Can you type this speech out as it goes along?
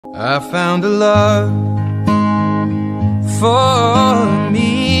I found a love for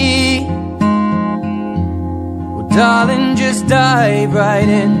me. Well, darling, just dive right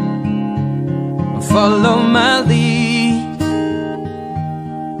in and follow my lead.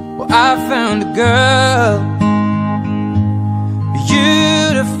 Well, I found a girl,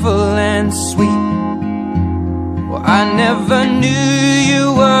 beautiful and sweet. Well, I never knew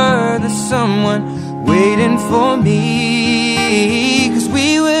you were the someone waiting for me. 'Cause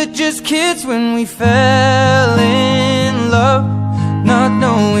we were just kids when we fell in love, not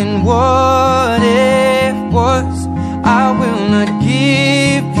knowing what it was. I will not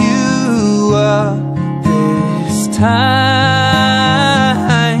give you up this time.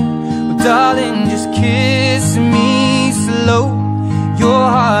 Well, darling, just kiss me slow. Your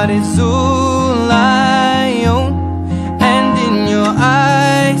heart is all I own, and in your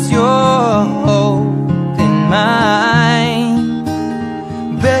eyes you're holding mine.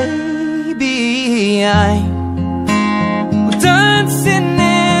 Baby, I'm dancing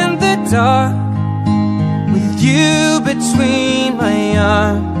in the dark with you between my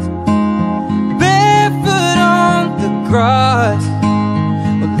arms, barefoot on the grass,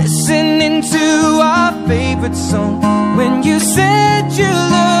 listening to our favorite song. When you said you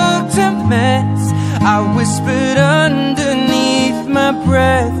looked a mess, I whispered underneath my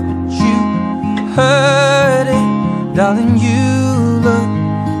breath, but you heard it. Darling, you look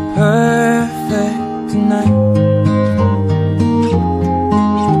perfect.